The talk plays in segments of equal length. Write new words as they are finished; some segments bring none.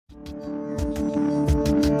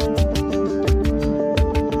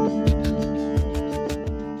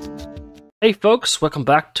Hey folks, welcome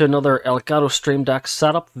back to another Elgato Stream Deck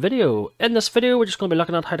setup video. In this video we're just going to be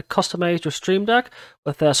looking at how to customize your Stream Deck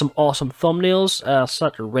with some awesome thumbnails,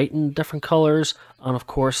 set your rating, different colors, and of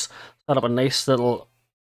course set up a nice little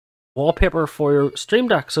wallpaper for your Stream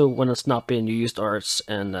Deck so when it's not being used or it's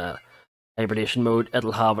in hibernation mode,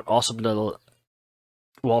 it'll have an awesome little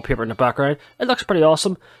wallpaper in the background. It looks pretty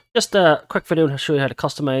awesome. Just a quick video to show you how to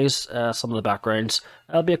customize some of the backgrounds.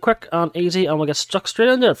 It'll be a quick and easy and we'll get stuck straight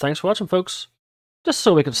into it. Thanks for watching, folks. Just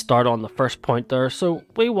so we can start on the first point there, so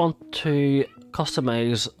we want to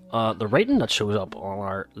customize the rating that shows up on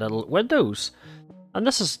our little windows. And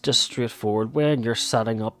this is just straightforward. When you're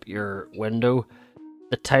setting up your window,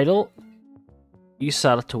 the title, you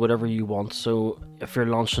set it to whatever you want. So if you're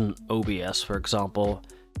launching OBS, for example,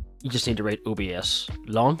 you just need to write OBS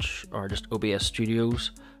launch or just OBS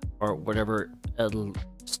Studios or whatever, it'll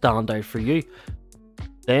stand out for you.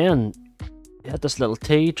 Then hit this little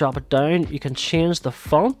T, drop it down. You can change the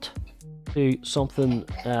font to something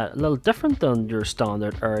a little different than your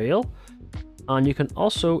standard Arial, and you can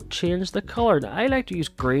also change the color. Now, I like to use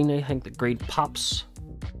green. I think the green pops,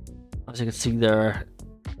 as you can see there.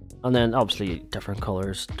 And then obviously different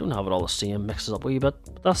colors, don't have it all the same, mix it up a wee bit.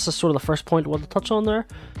 But that's just sort of the first point I want to touch on there.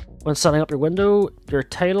 When setting up your window, your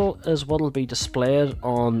title is what will be displayed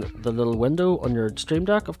on the little window on your Stream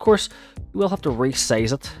Deck. Of course, you will have to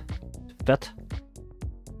resize it to fit.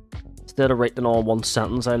 Instead of writing all in one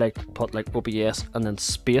sentence, I like to put like OBS and then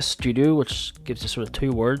space studio, which gives you sort of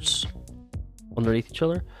two words underneath each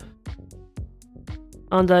other.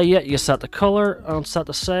 And yeah, you set the color and set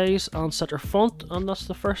the size and set your font, and that's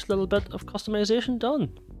the first little bit of customization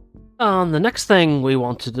done. And the next thing we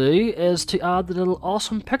want to do is to add the little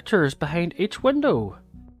awesome pictures behind each window.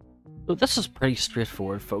 So this is pretty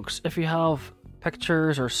straightforward, folks. If you have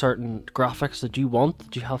pictures or certain graphics that you want,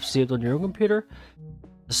 that you have saved on your own computer,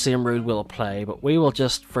 the same rule will apply, but we will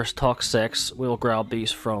just, for talk's sakes, we'll grab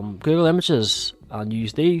these from Google Images and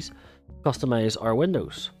use these to customize our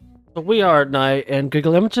windows. So we are now in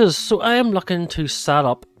Google Images, so I am looking to set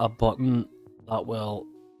up a button that will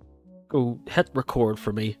go hit record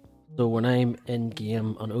for me. So when I'm in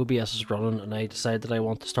game and OBS is running and I decide that I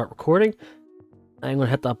want to start recording, I'm going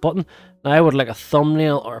to hit that button. Now I would like a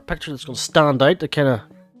thumbnail or a picture that's going to stand out to kind of,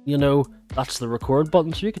 you know, that's the record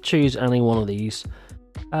button. So you could choose any one of these.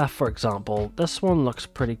 For example, this one looks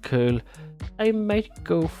pretty cool. I might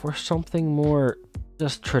go for something more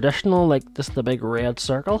just traditional, like just the big red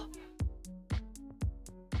circle.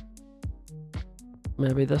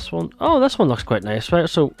 Maybe this one. Oh, this one looks quite nice, right?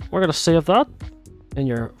 So we're going to save that in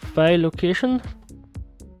your file location.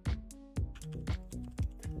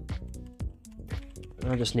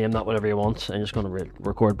 I'll just name that whatever you want. I'm just going to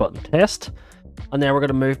record button test. And then we're going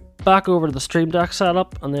to move back over to the Stream Deck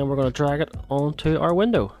setup, and then we're going to drag it onto our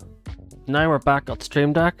window. Now we're back at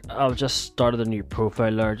Stream Deck. I've just started a new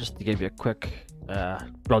profile there just to give you a quick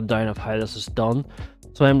rundown of how this is done.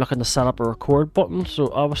 So I'm looking to set up a record button,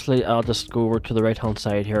 so obviously I'll just go over to the right hand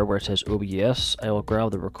side here where it says OBS. I will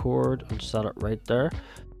grab the record and set it right there,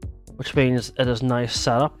 which means it is now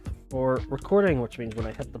set up for recording, which means when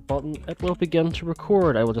I hit the button it will begin to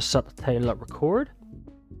record. I will just set the title at record.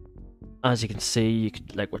 As you can see, you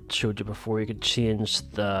could, like what showed you before, you could change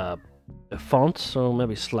the font, so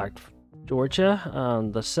maybe select Georgia,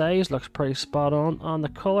 and the size looks pretty spot on, and the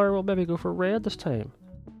color will maybe go for red this time.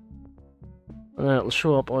 And then it'll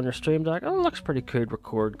show up on your Stream Deck. Oh, it looks pretty cool.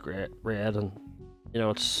 Record red, and you know,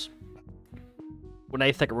 it's when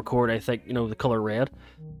I think of record, I think, you know, the color red.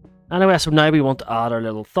 Anyway, so now we want to add our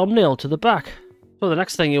little thumbnail to the back. So the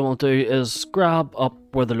next thing you want to do is grab up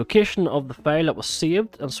where the location of the file that was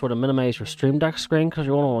saved and sort of minimize your Stream Deck screen because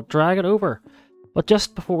you want to drag it over. But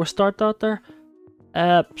just before we start that there,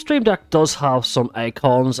 Stream Deck does have some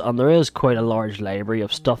icons, and there is quite a large library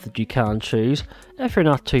of stuff that you can choose if you're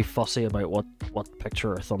not too fussy about what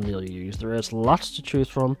picture or thumbnail you use. There is lots to choose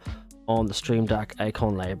from on the Stream Deck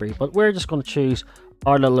icon library, but we're just going to choose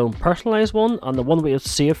our little own personalized one, and the one we have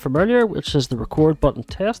saved from earlier, which is the record button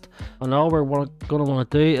test. And all we're going to want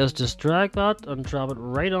to do is just drag that and drop it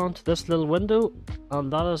right onto this little window, and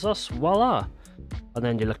that is us. Voila! And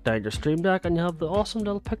then you look down your Stream Deck and you have the awesome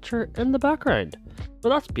little picture in the background. So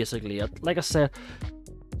that's basically it. Like I said,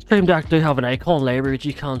 Stream Deck do have an icon library that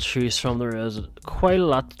you can choose from. There is quite a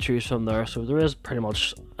lot to choose from there, so there is pretty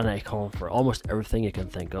much an icon for almost everything you can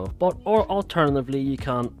think of. Or alternatively, you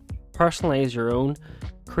can personalize your own,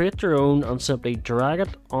 create your own, and simply drag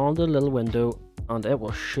it on the little window, and it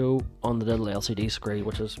will show on the little LCD screen,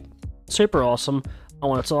 which is super awesome. And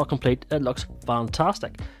when it's all complete, it looks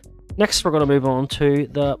fantastic. Next, we're going to move on to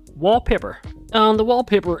the wallpaper. And the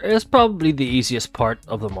wallpaper is probably the easiest part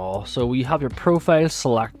of them all. So you have your profile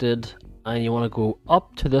selected and you want to go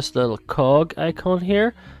up to this little cog icon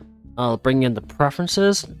here. I'll bring in the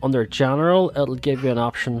preferences. Under general, it'll give you an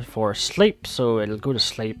option for sleep, so it'll go to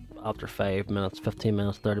sleep after 5 minutes, 15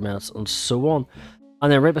 minutes, 30 minutes, and so on.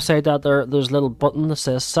 And then right beside that there's a little button that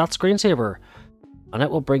says set screensaver, and it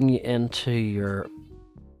will bring you into your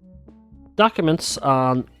documents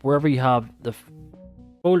and wherever you have the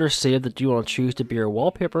folder saved that you want to choose to be your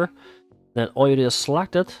wallpaper. Then all you do is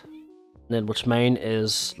select it, and then which mine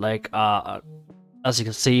is like as you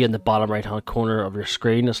can see in the bottom right hand corner of your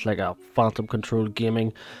screen, it's like a Phantom Control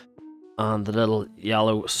Gaming and the little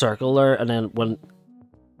yellow circle there, and then when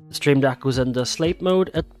the Stream Deck goes into sleep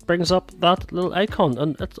mode, it brings up that little icon,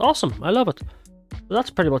 and it's awesome. I love it. So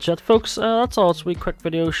that's pretty much it, folks. That's all. It's a wee quick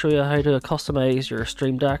video show you how to customize your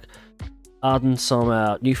Stream Deck, adding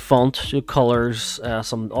some new font, new colors,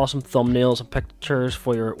 some awesome thumbnails and pictures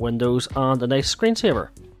for your windows, and a nice screensaver.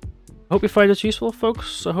 I hope you find this useful,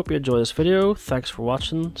 folks. I hope you enjoy this video. Thanks for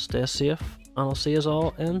watching, stay safe, and I'll see you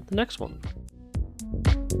all in the next one.